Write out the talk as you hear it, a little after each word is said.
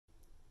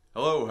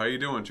Hello, how you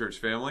doing, church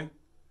family?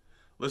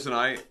 Listen,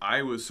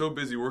 I was so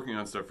busy working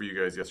on stuff for you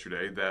guys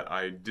yesterday that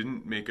I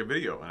didn't make a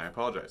video, and I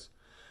apologize.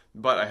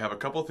 But I have a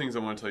couple things I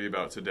want to tell you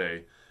about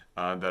today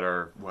that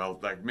are, well,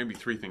 like maybe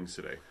three things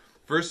today.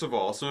 First of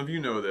all, some of you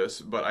know this,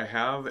 but I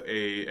have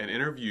an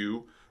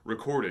interview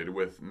recorded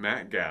with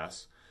Matt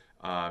Gass.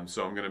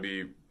 So I'm going to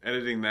be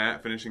editing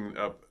that, finishing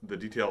up the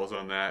details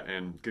on that,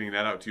 and getting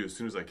that out to you as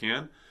soon as I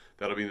can.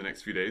 That'll be in the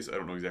next few days. I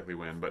don't know exactly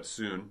when, but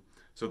soon.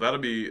 So that'll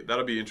be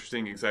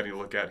interesting, exciting to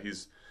look at.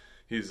 He's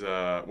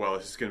well,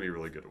 it's going to be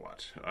really good to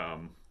watch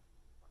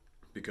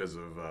because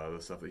of the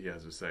stuff that he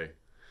has to say.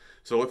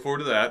 So look forward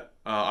to that.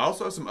 I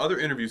also have some other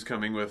interviews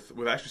coming with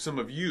actually some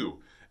of you,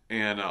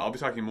 and I'll be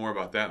talking more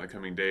about that in the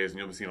coming days, and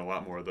you'll be seeing a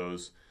lot more of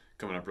those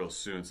coming up real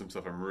soon. Some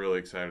stuff I'm really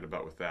excited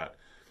about with that.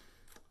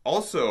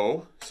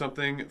 Also,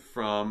 something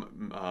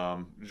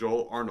from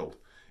Joel Arnold.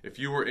 If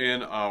you were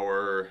in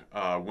our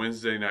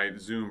Wednesday night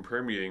Zoom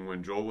prayer meeting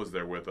when Joel was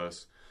there with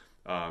us,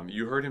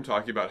 you heard him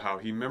talking about how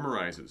he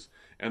memorizes.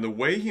 And the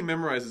way he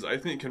memorizes, I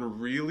think, can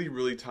really,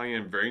 really tie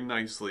in very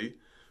nicely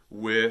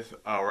with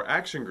our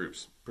action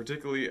groups,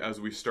 particularly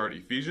as we start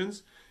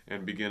Ephesians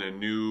and begin a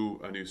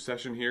new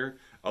session here.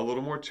 A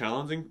little more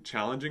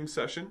challenging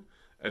session,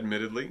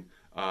 admittedly.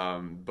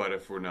 But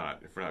if we're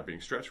not being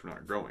stretched, we're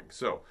not growing.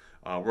 So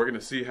we're going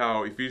to see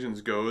how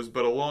Ephesians goes.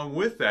 But along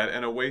with that,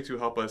 and a way to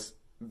help us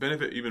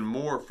benefit even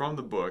more from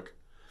the book,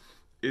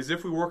 is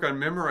if we work on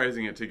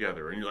memorizing it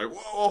together. And you're like,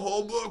 whoa, a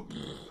whole book.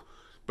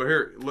 But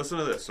here, listen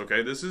to this,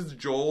 okay? This is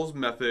Joel's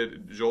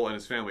method, Joel and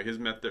his family,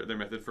 their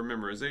method for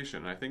memorization.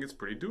 And I think it's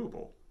pretty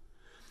doable.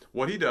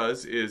 What he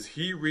does is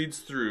he reads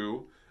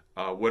through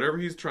whatever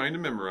he's trying to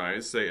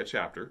memorize, say a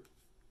chapter,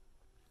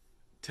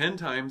 10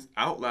 times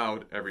out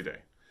loud every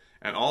day.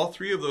 And all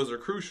three of those are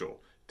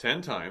crucial.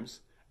 10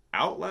 times,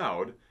 out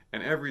loud,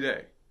 and every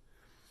day.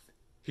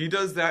 He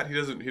does that. He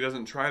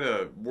doesn't try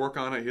to work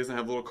on it. He doesn't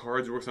have little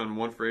cards. He works on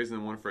one phrase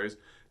and then one phrase.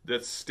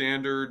 That's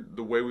standard,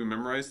 the way we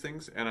memorize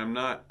things, and I'm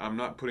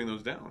not putting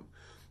those down.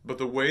 But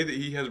the way that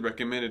he has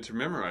recommended to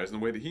memorize, and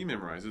the way that he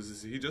memorizes,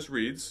 is he just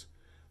reads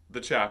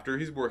the chapter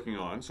he's working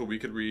on. So we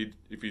could read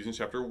Ephesians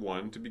chapter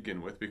 1 to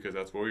begin with, because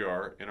that's where we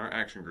are in our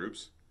action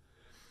groups.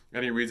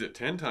 And he reads it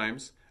 10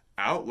 times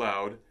out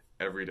loud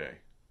every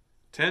day.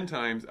 10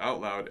 times out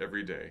loud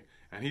every day.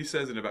 And he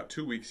says in about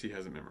 2 weeks he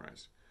has it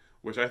memorized,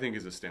 which I think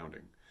is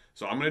astounding.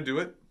 So I'm going to do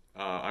it.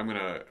 I'm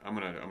gonna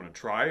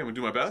try. I'm gonna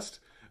do my best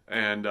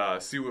and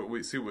see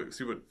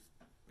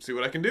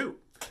what I can do.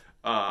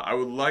 I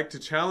would like to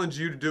challenge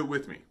you to do it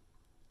with me.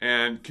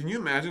 And can you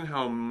imagine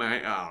how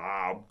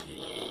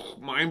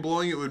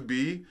mind-blowing it would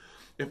be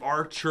if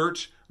our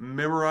church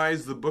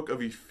memorized the book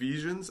of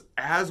Ephesians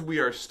as we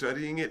are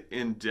studying it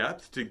in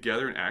depth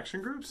together in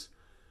action groups?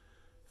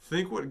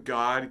 Think what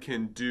God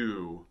can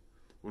do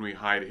when we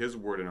hide His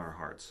word in our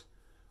hearts.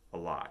 A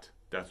lot.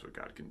 That's what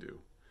God can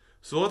do.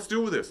 So let's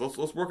do with this.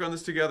 Let's work on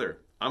this together.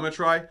 I'm going to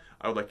try.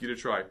 I would like you to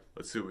try.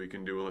 Let's see what we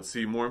can do. And let's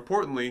see, more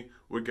importantly,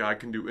 what God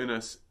can do in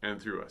us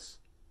and through us.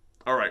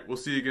 All right. We'll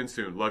see you again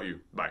soon. Love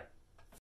you. Bye.